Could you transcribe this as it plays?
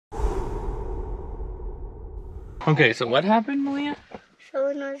Okay, so what happened, Malia?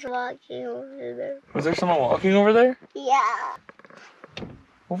 Someone was walking over there. Was there someone walking over there? Yeah.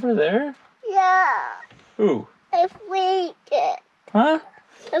 Over there? Yeah. Who? I freaked it. Huh?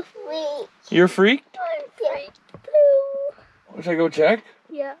 I freaked. You're freaked? I'm freaked too. Should I go check?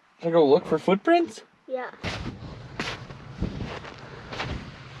 Yeah. Should I go look for footprints? Yeah.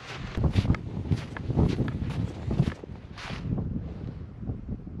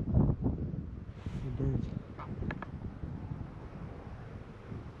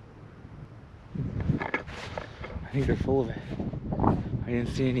 I think they're full of it. I didn't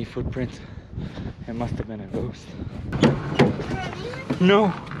see any footprints. It must have been a ghost.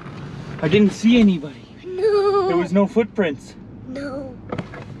 No, I didn't see anybody. No. There was no footprints. No.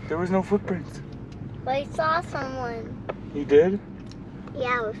 There was no footprints. But I saw someone. You did?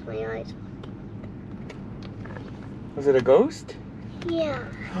 Yeah, with my eyes. Was it a ghost? Yeah.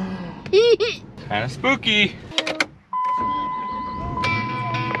 Kind of spooky.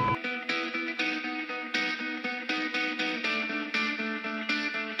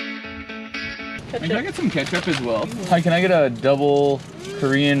 Can I get some ketchup as well? Hi, can I get a double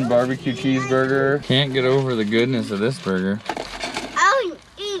Korean barbecue cheeseburger? Can't get over the goodness of this burger. I'll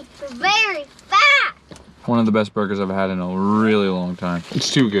eat very fast. One of the best burgers I've had in a really long time.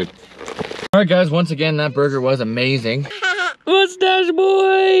 It's too good. All right, guys, once again, that burger was amazing. Mustache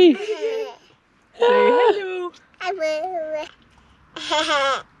boy! Say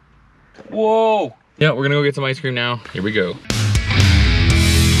hello. Whoa! Yeah, we're gonna go get some ice cream now. Here we go.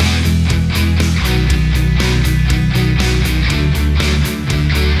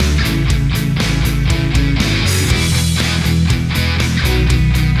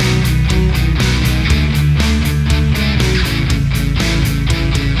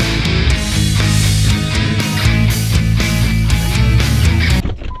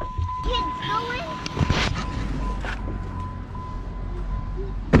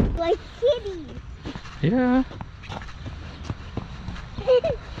 Like kitties. Yeah.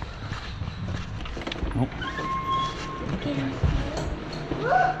 Nope.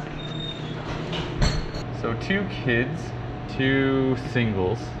 So 2 kids, 2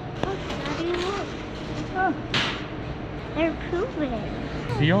 singles. Oh, they're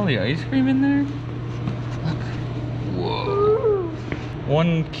pooping. See all the ice cream in there? Whoa. Ooh.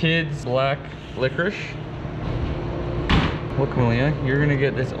 1 kid's black licorice. Look, Malia, you're gonna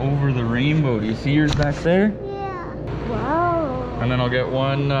get this over the rainbow. Do you see yours back there? Yeah. Wow. And then I'll get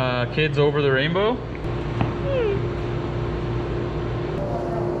 1 kid's over the rainbow.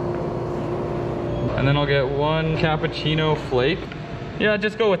 And then I'll get 1 cappuccino flake. Yeah,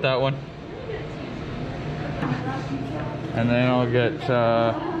 just go with that one. And then I'll get,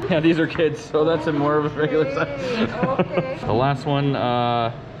 yeah, these are kids, so that's a more of a regular size. The last one,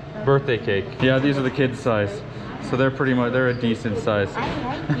 birthday cake. Yeah, these are the kids' size. So they're pretty much, they're a decent size.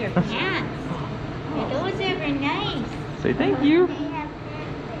 I like your pants. Those are very nice. Say thank you.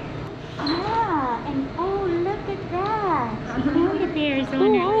 Yeah, and oh, look at that. Panda bears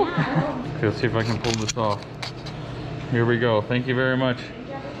on your house. Okay, let's see if I can pull this off. Here we go. Thank you very much.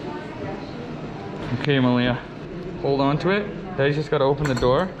 Okay, Malia, hold on to it. Daddy's just got to open the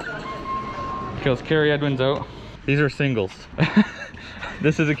door. Okay, let's carry Edwin's out. These are singles.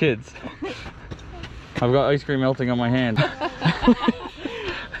 This is a kid's. I've got ice cream melting on my hand.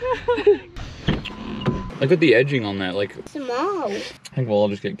 Look at the edging on that, like Small. I think we'll all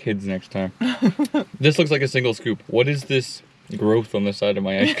just get kids next time. This looks like a single scoop. What is this growth on the side of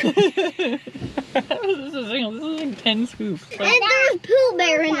my ice cream? This is like 10 scoops. And there's Pooh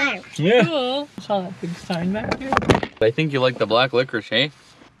Bear in there. Yeah. Cool. Saw that big sign back there. I think you like the black licorice, hey?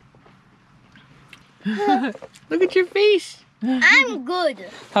 Look at your face. I'm good.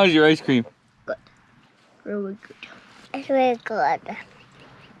 How's your ice cream? Really good. It's really good.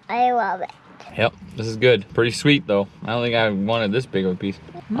 I love it. Yep, this is good. Pretty sweet though. I don't think I wanted this big of a piece.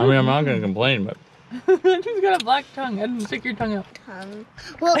 I mean, I'm not gonna complain, but. She's got a black tongue. Edmund, stick your tongue out.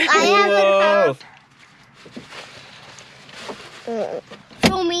 Well, I have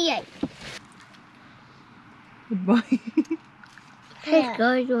show me it. Goodbye. It's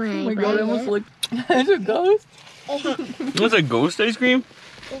good Oh when my god, I almost looked. Is it a ghost? What's a ghost ice cream?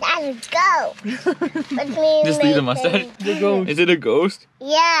 Let's go. Just leave the mustache. The ghost. Is it a ghost?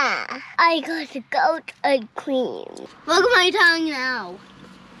 Yeah. I got a goat ice cream. Look at my tongue now.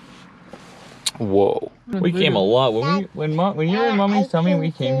 Whoa. We came a lot. When you were in Mommy's tummy,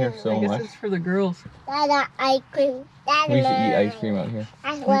 we came here so I guess much. it's for the girls. Dada ice cream. We should eat ice cream out here.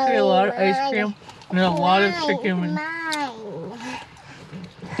 We should get a lot of ice cream and a lot of chicken.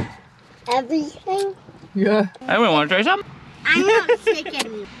 Everything? Yeah. Anyone want to try some? I'm not sick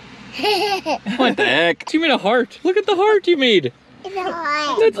anymore. What the heck? You made a heart. Look at the heart you made. It's a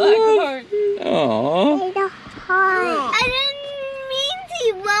heart. That's Black love. heart. Aww. It's a heart. I didn't mean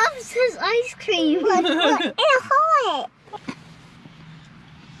he loves his ice cream. It's a heart.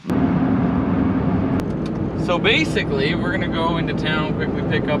 So basically, we're gonna go into town, quickly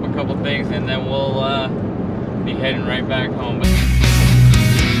pick up a couple things, and then we'll be heading right back home.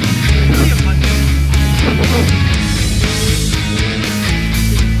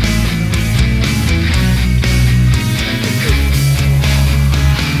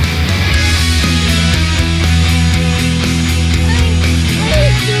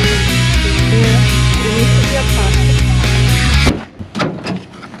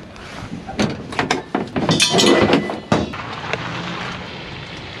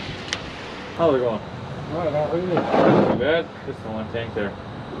 How's it going? Alright, how are you? Not too bad. Just the one tank there.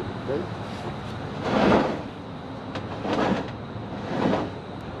 Okay.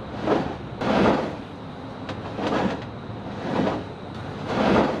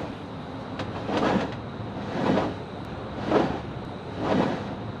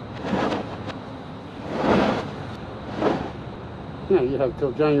 Yeah, you have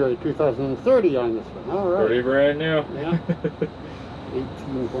till January 2030 on this one. All right. Pretty brand new. Yeah.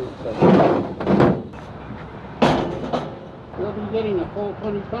 18.7. You'll be getting a full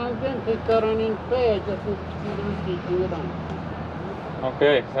 20 pounds in. Take that on in pay. I just need to see the receipt when you're done.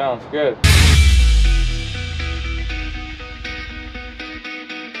 Okay, sounds good.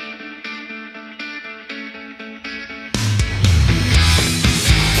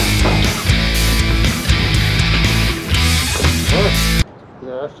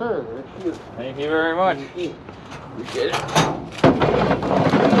 Yes, sir. There she is. Thank you very much. Thank you. Appreciate it.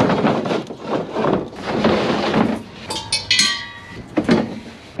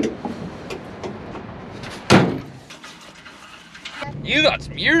 You got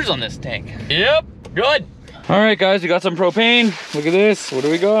some years on this tank. Yep, good. All right, guys, we got some propane. Look at this. What do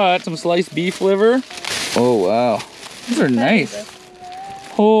we got? Some sliced beef liver. Oh, wow. These are nice.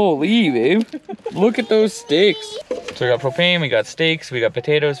 Holy, babe. Look at those steaks. So we got propane, we got steaks, we got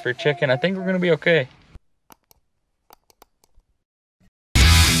potatoes for chicken. I think we're gonna be okay.